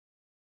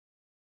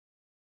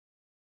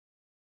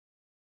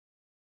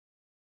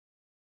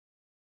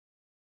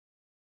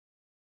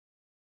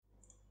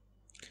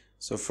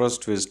So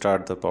first we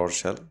start the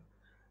PowerShell.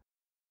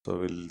 So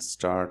we'll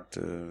start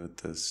with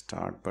the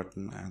start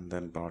button and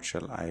then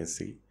PowerShell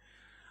ISE.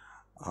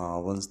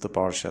 Once the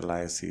PowerShell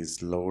ISE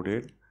is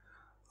loaded,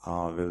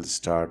 we'll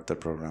start the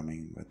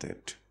programming with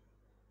it.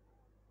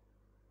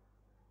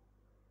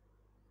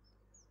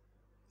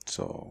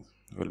 So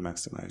we'll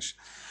maximize.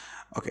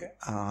 Okay,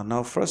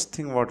 now first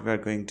thing what we are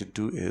going to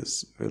do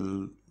is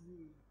we'll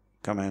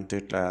comment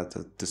it as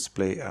a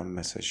display a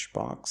message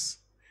box.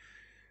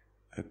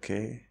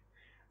 Okay.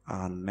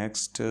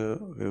 Next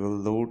we will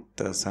load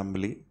the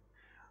assembly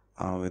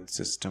with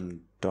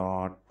system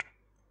dot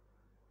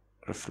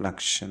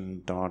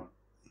reflection dot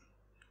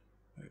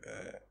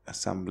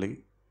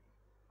assembly,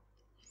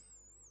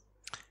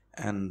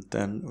 and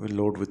then we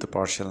load with the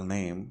partial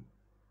name.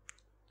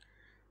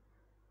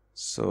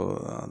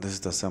 So this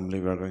is the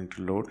assembly we are going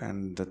to load,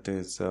 and that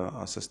is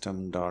a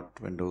system dot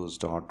windows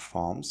dot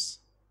forms.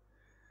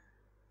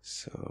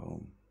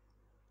 So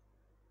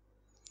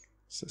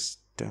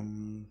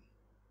system.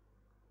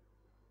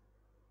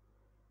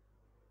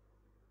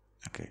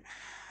 Okay,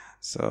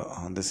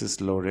 so this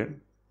is loaded.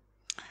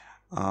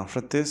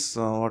 For this,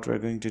 what we're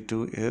going to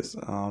do is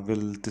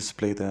we'll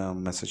display the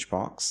message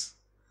box.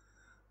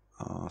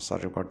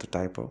 Sorry about the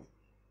typo.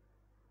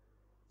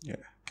 Yeah,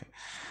 okay.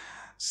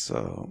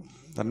 So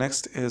the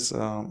next is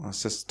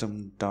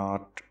system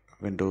dot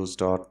windows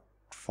dot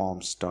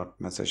forms dot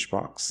message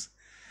box.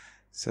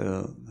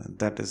 So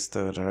that is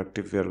the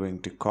directive we are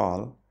going to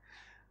call.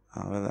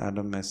 We'll add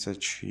a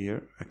message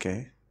here.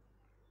 Okay.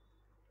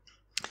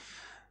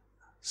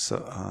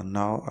 So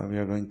now we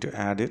are going to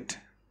add it.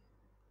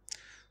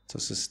 So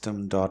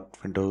system dot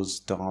windows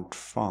dot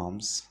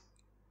forms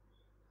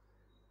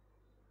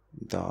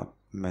dot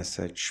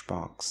message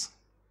box.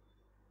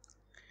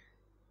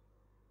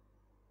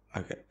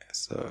 Okay,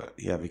 so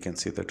yeah, we can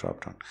see the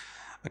drop down.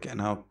 Okay,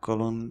 now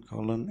colon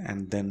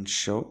and then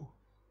show,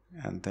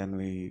 and then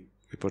we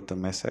put the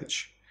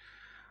message.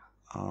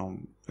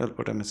 We'll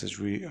put a message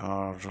we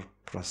are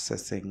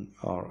processing,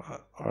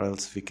 or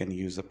else we can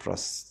use a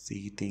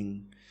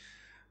proceeding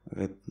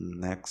with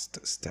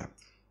next step.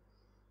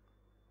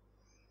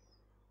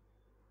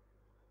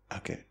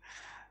 Okay,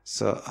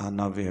 so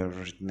now we have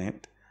written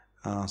it.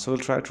 So we'll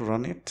try to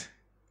run it.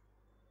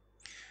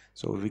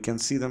 So we can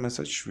see the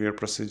message we are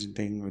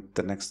proceeding with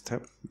the next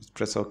step.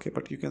 Press OK,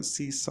 but you can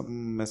see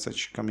some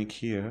message coming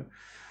here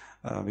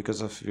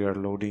because of we are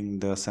loading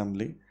the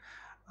assembly.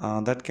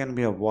 That can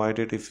be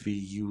avoided if we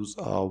use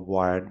a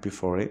void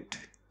before it.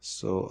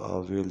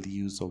 So we'll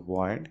use a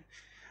void.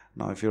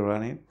 Now if you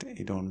run it,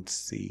 you don't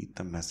see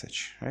the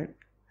message, right?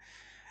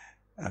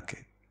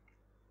 Okay,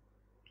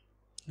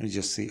 you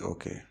just see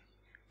OK.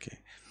 Okay.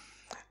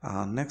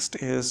 Next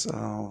is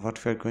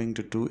what we're going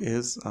to do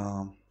is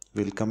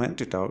we'll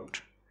comment it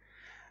out,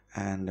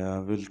 and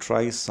we'll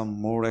try some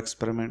more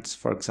experiments.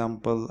 For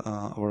example,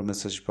 our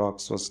message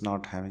box was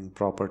not having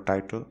proper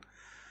title,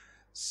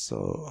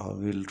 so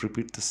we'll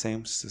repeat the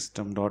same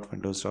system dot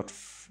windows dot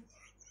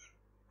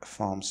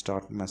forms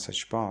dot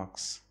message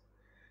box,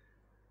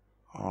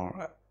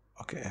 or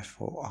okay,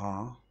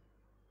 FOR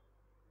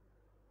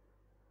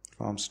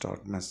forms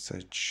dot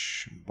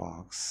message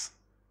box.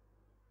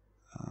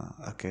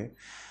 Okay,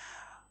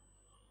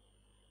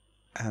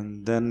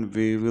 and then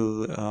we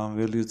will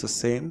we'll use the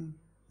same.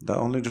 The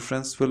only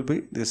difference will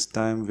be this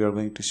time we are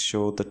going to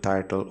show the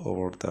title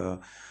over the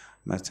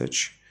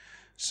message.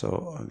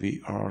 So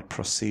we are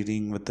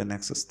proceeding with the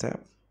next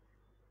step,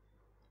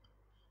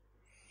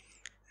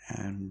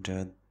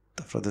 and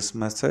for this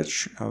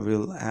message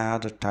we'll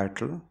add a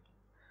title.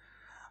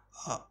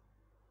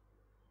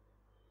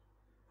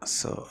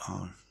 So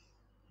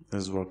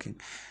this is working.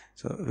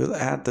 So we'll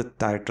add the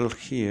title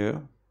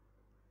here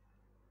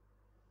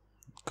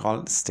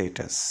called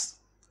status.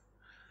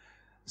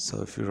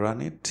 So if you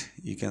run it,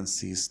 you can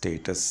see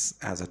status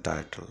as a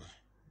title.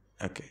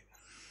 Okay.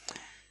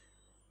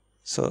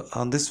 So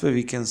on this way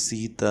we can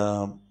see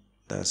the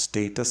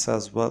status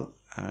as well.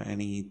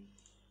 Any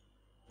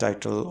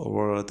title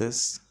over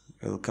this,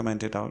 we'll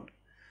comment it out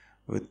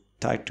with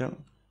title.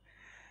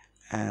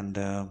 And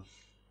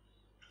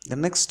the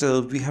next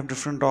we have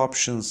different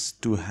options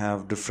to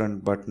have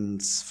different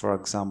buttons. For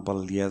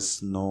example,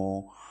 yes,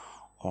 no,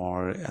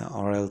 or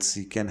else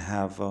you can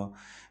have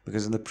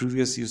because in the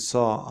previous you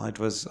saw it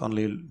was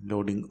only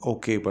loading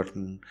OK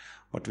button,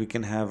 but we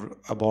can have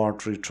abort,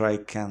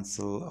 retry,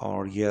 cancel,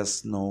 or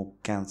yes, no,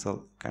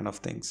 cancel kind of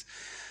things.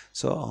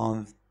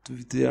 So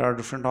there are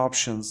different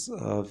options.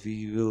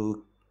 We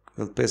will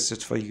paste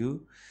it for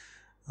you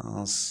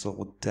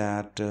so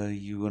that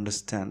you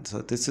understand.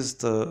 So this is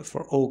the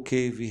for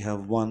OK we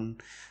have one.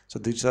 So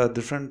these are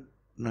different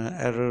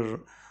error,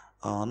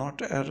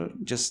 not error,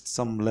 just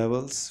some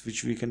levels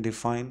which we can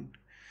define.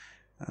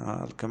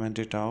 I'll comment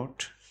it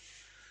out.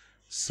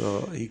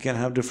 So you can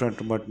have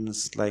different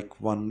buttons,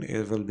 like one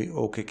it will be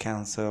OK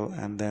cancel,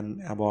 and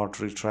then abort,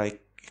 retry,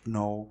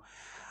 no,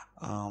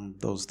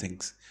 those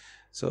things.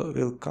 So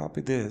we'll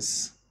copy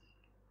this,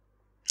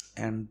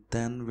 and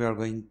then we are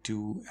going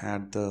to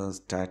add the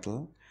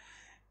title,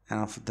 and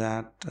after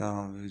that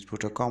we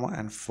put a comma,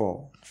 and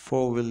 4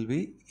 will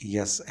be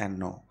yes and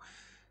no.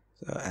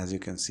 As you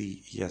can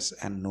see, yes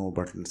and no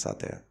buttons are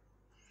there,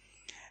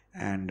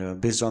 and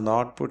based on the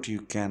output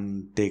you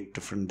can take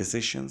different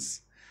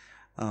decisions.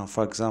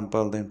 For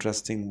example, the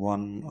interesting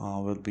one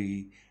will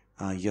be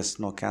yes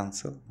no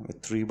cancel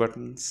with 3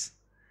 buttons.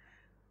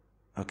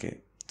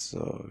 Okay,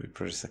 so we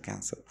press the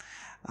cancel.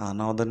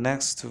 Now the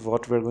next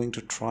what we're going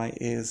to try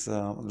is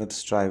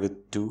let's try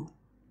with 2.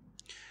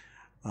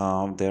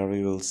 There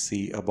we will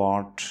see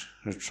abort,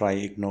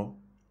 retry, ignore.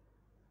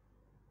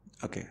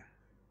 Okay,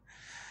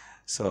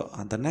 so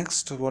the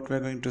next what we're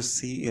going to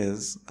see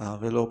is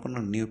we'll open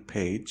a new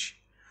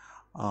page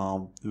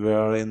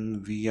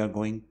wherein we are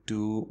going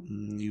to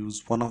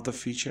use one of the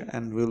feature,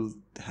 and we'll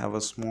have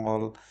a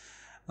small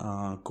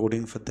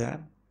coding for that.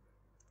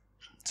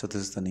 So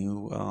this is the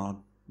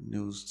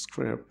new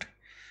script.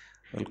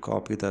 We'll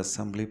copy the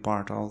assembly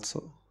part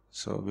also.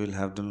 So we'll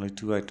have only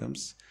 2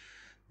 items,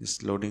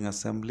 this loading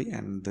assembly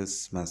and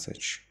this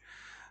message.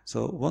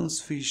 So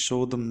once we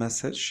show the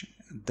message,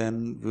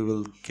 then we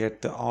will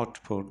get the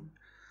output.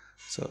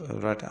 So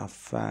write a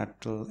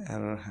fatal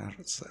error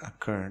has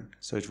occurred.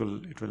 So it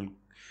will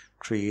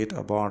create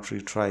abort,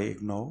 retry,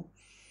 ignore,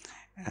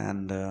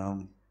 and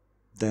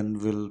then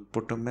we'll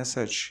put a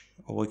message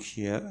over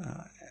here.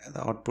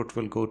 The output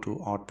will go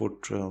to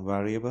output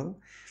variable.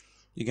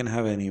 You can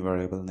have any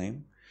variable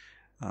name.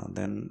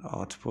 Then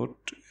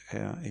output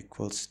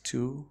equals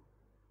to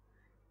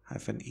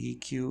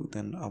 -eq,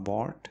 then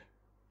abort.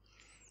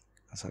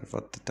 Sorry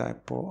for the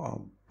typo,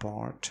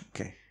 abort.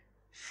 Okay,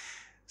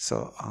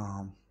 so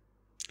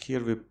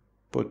here we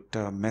put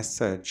a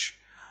message,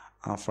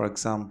 for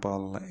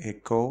example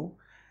echo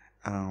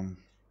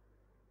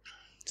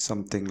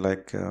something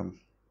like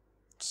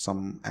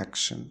some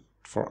action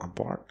for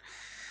abort.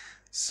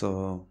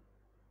 So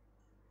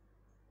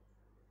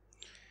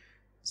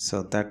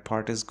that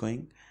part is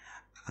going,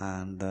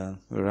 and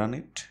we run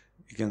it.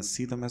 You can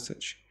see the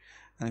message,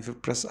 and if you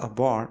press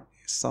abort,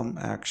 some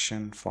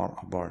action for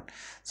abort.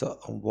 So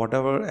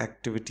whatever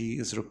activity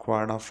is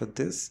required after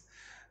this,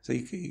 so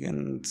you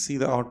can see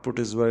the output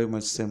is very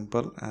much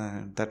simple,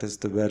 and that is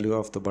the value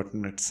of the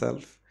button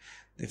itself.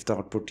 If the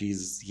output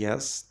is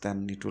yes,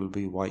 then it will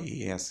be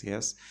yes,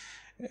 yes.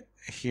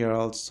 Here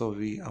also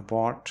we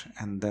abort,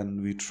 and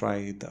then we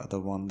try the other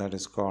one that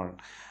is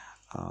called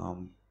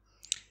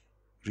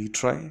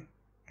retry.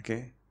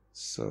 Okay,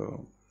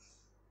 so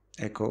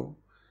echo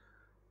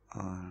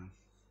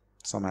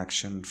some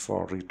action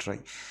for retry.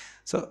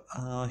 So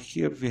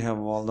here we have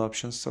all the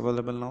options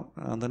available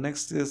now. The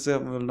next is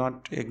will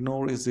not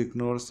ignore is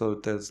ignore, so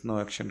there's no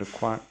action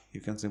required.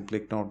 You can simply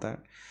ignore that.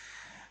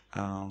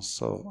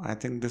 So I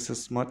think this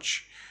is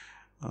much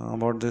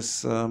about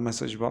this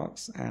message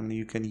box, and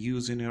you can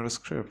use in your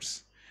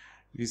scripts.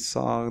 We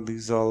saw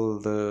these all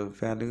the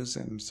values,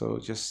 and so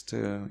just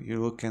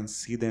you can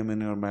see them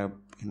in your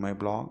in my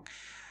blog,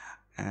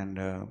 and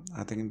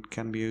I think it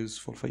can be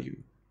useful for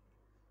you.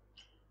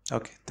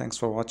 Okay, thanks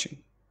for watching.